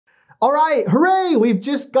All right, hooray! We've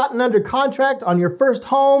just gotten under contract on your first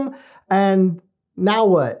home, and now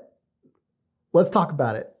what? Let's talk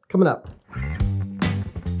about it. Coming up.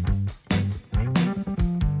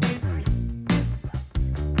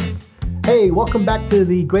 Hey, welcome back to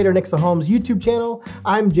the Greater Nixa Homes YouTube channel.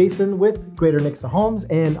 I'm Jason with Greater Nixa Homes,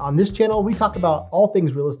 and on this channel, we talk about all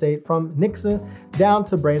things real estate from Nixa down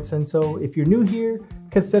to Branson. So if you're new here,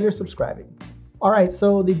 consider subscribing. All right,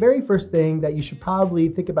 so the very first thing that you should probably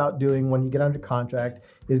think about doing when you get under contract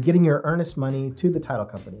is getting your earnest money to the title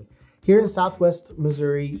company. Here in Southwest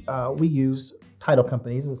Missouri, we use title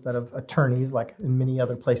companies instead of attorneys like in many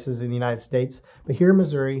other places in the United States. But here in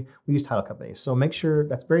Missouri, we use title companies. So make sure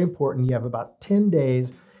that's very important. You have about 10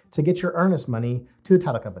 days to get your earnest money to the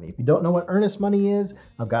title company. If you don't know what earnest money is,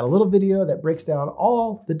 I've got a little video that breaks down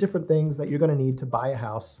all the different things that you're gonna need to buy a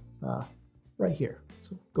house right here.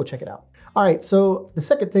 So go check it out. All right, so the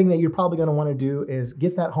second thing that you're probably gonna wanna do is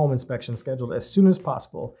get that home inspection scheduled as soon as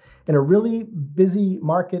possible. In a really busy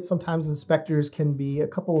market, sometimes inspectors can be a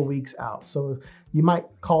couple of weeks out. So you might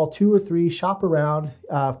call 2 or 3, shop around,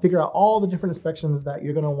 figure out all the different inspections that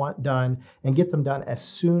you're gonna want done and get them done as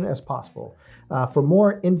soon as possible. For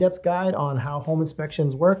more in-depth guide on how home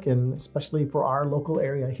inspections work, and especially for our local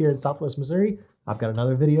area here in Southwest Missouri, I've got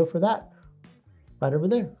another video for that right over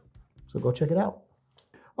there. So go check it out.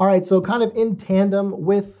 All right, so kind of in tandem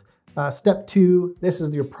with step 2, this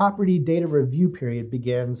is your property data review period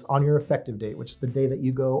begins on your effective date, which is the day that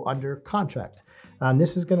you go under contract.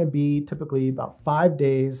 This is gonna be typically about 5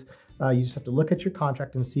 days. You just have to look at your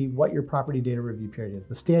contract and see what your property data review period is.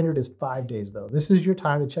 The standard is 5 days though. This is your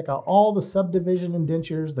time to check out all the subdivision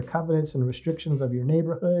indentures, the covenants and restrictions of your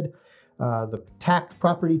neighborhood, the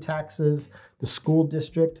property taxes, the school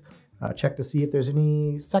district. Check to see if there's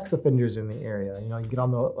any sex offenders in the area. You know, you get on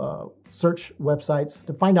the search websites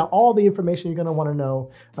to find out all the information you're gonna wanna know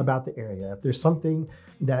about the area. If there's something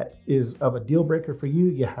that is of a deal breaker for you,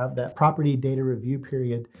 you have that property data review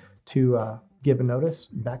period to give a notice,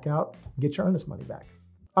 back out, get your earnest money back.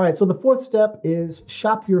 All right, so the fourth step is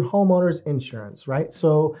shop your homeowner's insurance, right?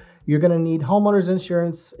 So you're gonna need homeowner's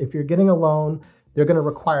insurance. If you're getting a loan, they're gonna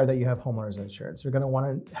require that you have homeowner's insurance. You're gonna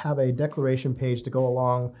wanna have a declaration page to go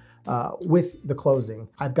along with the closing.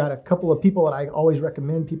 I've got a couple of people that I always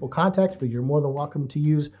recommend people contact, but you're more than welcome to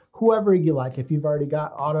use whoever you like. If you've already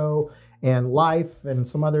got auto and life and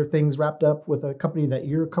some other things wrapped up with a company that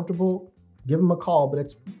you're comfortable, give them a call. But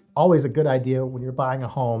it's always a good idea when you're buying a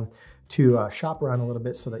home to shop around a little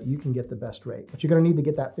bit so that you can get the best rate. But you're gonna need to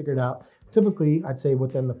get that figured out, typically, I'd say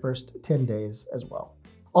within the first 10 days as well.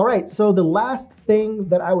 All right, so the last thing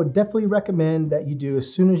that I would definitely recommend that you do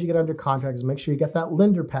as soon as you get under contract is make sure you get that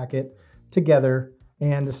lender packet together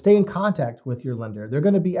and to stay in contact with your lender. They're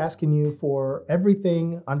gonna be asking you for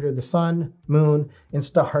everything under the sun, moon, and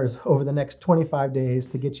stars over the next 25 days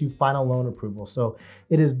to get you final loan approval. So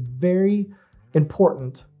it is very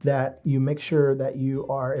important that you make sure that you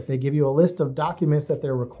are, if they give you a list of documents that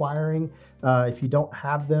they're requiring, if you don't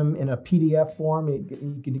have them in a PDF form,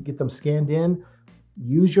 you can get them scanned in.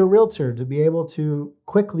 Use your realtor to be able to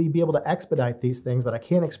quickly be able to expedite these things, but I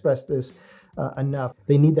can't express this enough.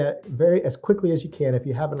 They need that as quickly as you can. If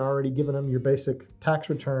you haven't already given them your basic tax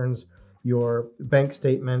returns, your bank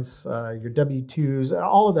statements, your W-2s,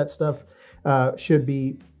 all of that stuff should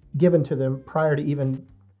be given to them prior to even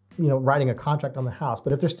writing a contract on the house.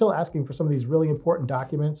 But if they're still asking for some of these really important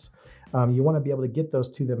documents, you want to be able to get those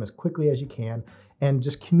to them as quickly as you can and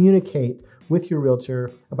just communicate with your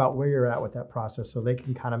realtor about where you're at with that process so they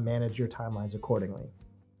can kind of manage your timelines accordingly.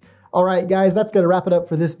 All right, guys, that's going to wrap it up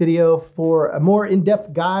for this video. For a more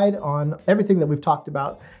in-depth guide on everything that we've talked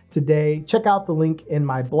about today, check out the link in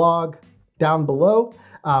my blog down below.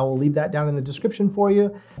 We'll leave that down in the description for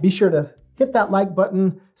you. Be sure to hit that like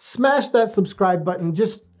button, smash that subscribe button,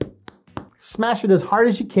 just smash it as hard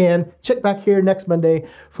as you can. Check back here next Monday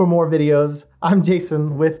for more videos. I'm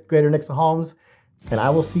Jason with Greater Nixa Homes, and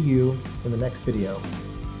I will see you in the next video.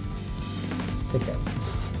 Take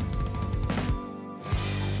care.